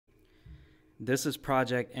This is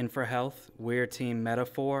Project InfraHealth. We're Team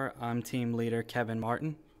MetaFour. I'm team leader Kevin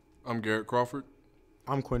Martin. I'm Garrett Crawford.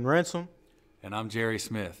 I'm Quentin Ransom. And I'm Jerry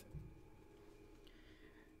Smith.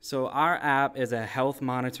 So our app is a health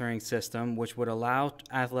monitoring system which would allow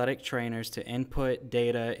athletic trainers to input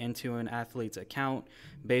data into an athlete's account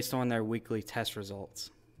based on their weekly test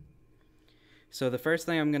results. So the first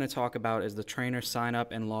thing I'm going to talk about is the trainer sign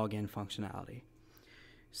up and login functionality.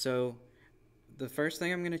 So the first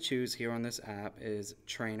thing I'm going to choose here on this app is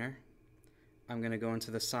trainer. I'm going to go into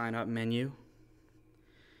the sign up menu.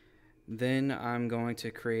 Then I'm going to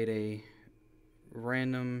create a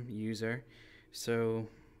random user. So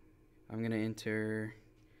I'm going to enter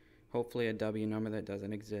hopefully a W number that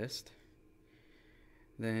doesn't exist.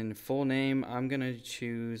 Then full name, I'm going to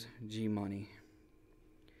choose Gmoney.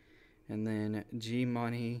 And then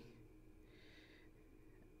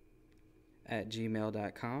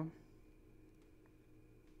gmoney@gmail.com.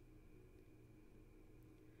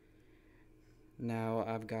 Now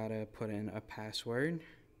I've got to put in a password,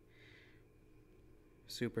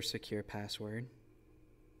 super secure password.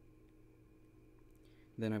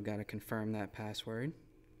 Then I've got to confirm that password.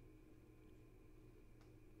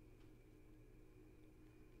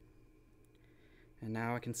 And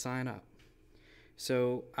now I can sign up.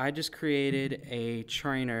 So I just created a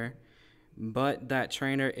trainer, but that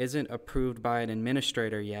trainer isn't approved by an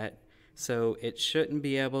administrator yet, so it shouldn't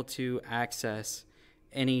be able to access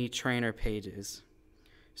any trainer pages.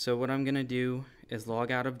 So what I'm going to do is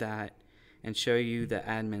log out of that and show you the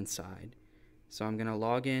admin side. So I'm going to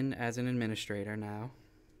log in as an administrator now.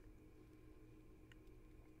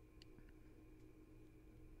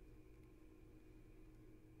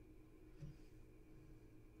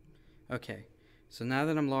 Okay, so now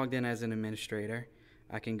that I'm logged in as an administrator,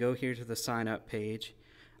 I can go here to the sign up page.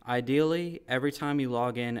 Ideally, every time you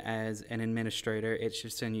log in as an administrator, it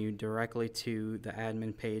should send you directly to the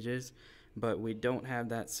admin pages, but we don't have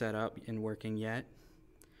that set up and working yet.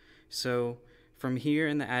 So from here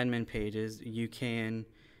in the admin pages, you can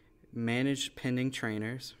manage pending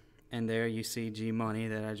trainers, and there you see Gmoney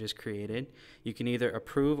that I just created. You can either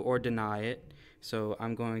approve or deny it, so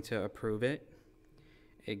I'm going to approve it.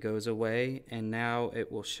 It goes away, and now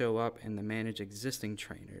it will show up in the manage existing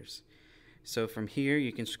trainers. So from here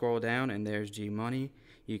you can scroll down and there's Gmoney.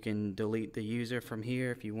 You can delete the user from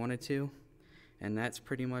here if you wanted to, and that's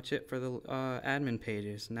pretty much it for the admin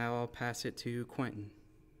pages. Now I'll pass it to Kwentin.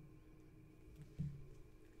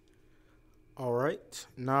 All right,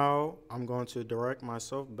 now I'm going to direct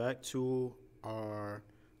myself back to our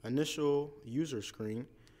initial user screen,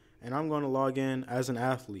 and I'm going to log in as an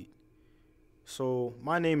athlete. So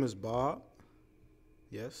my name is Bob,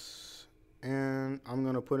 yes, and I'm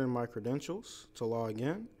going to put in my credentials to log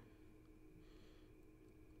in.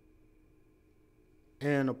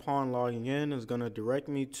 And upon logging in, it's going to direct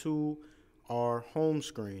me to our home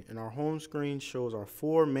screen, and our home screen shows our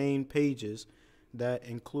 4 main pages that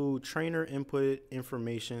include trainer input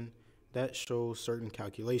information that shows certain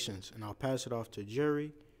calculations. And I'll pass it off to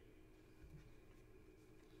Jerry.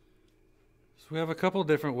 So we have a couple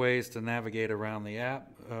different ways to navigate around the app.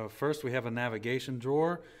 First, we have a navigation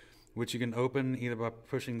drawer, which you can open either by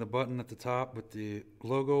pushing the button at the top with the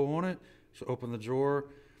logo on it. So open the drawer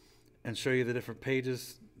and show you the different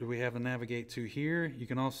pages that we have to navigate to here. You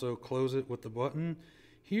can also close it with the button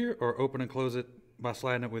here, or open and close it by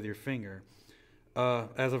sliding it with your finger.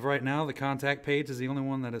 As of right now, the contact page is the only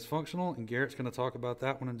one that is functional, and Garrett's going to talk about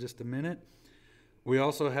that one in just a minute. We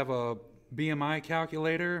also have a BMI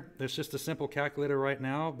calculator. It's just a simple calculator right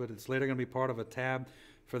now, but it's later going to be part of a tab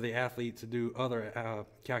for the athlete to do other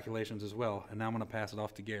calculations as well. And now I'm going to pass it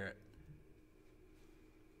off to Garrett.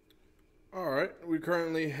 All right, we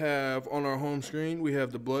currently have on our home screen, we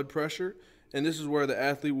have the blood pressure, and this is where the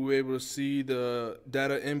athlete will be able to see the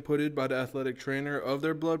data inputted by the athletic trainer of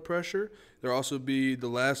their blood pressure. There'll also be the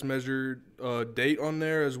last measured date on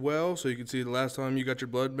there as well, so you can see the last time you got your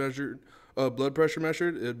blood pressure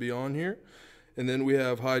measured, it'll be on here. And then we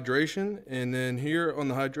have hydration, and then here on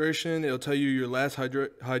the hydration, it'll tell you your last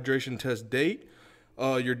hydration test date,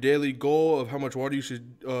 your daily goal of how much water you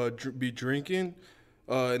should be drinking.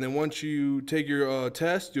 And then once you take your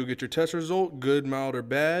test, you'll get your test result, good, mild, or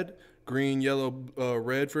bad, green, yellow,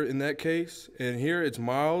 red for in that case. And here it's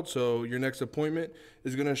mild, so your next appointment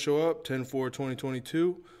is going to show up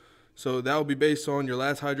 10/4/2022. So that will be based on your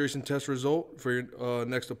last hydration test result for your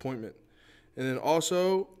next appointment. And then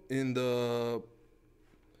also in the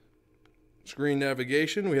screen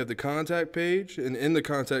navigation, we have the contact page, and in the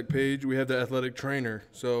contact page we have the athletic trainer.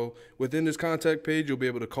 So within this contact page, you'll be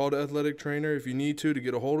able to call the athletic trainer if you need to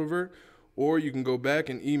get a hold of her, or you can go back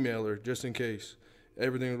and email her just in case.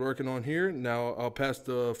 everything we're working on here. Now I'll pass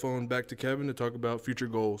the phone back to Kevin to talk about future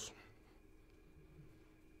goals.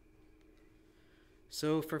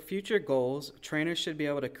 So for future goals, trainers should be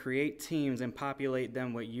able to create teams and populate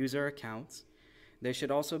them with user accounts. They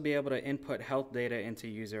should also be able to input health data into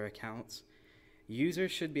user accounts.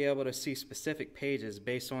 Users should be able to see specific pages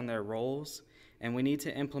based on their roles, and we need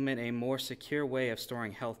to implement a more secure way of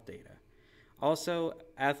storing health data. Also,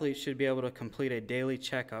 athletes should be able to complete a daily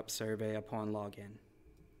checkup survey upon login.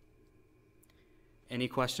 Any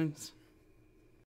questions?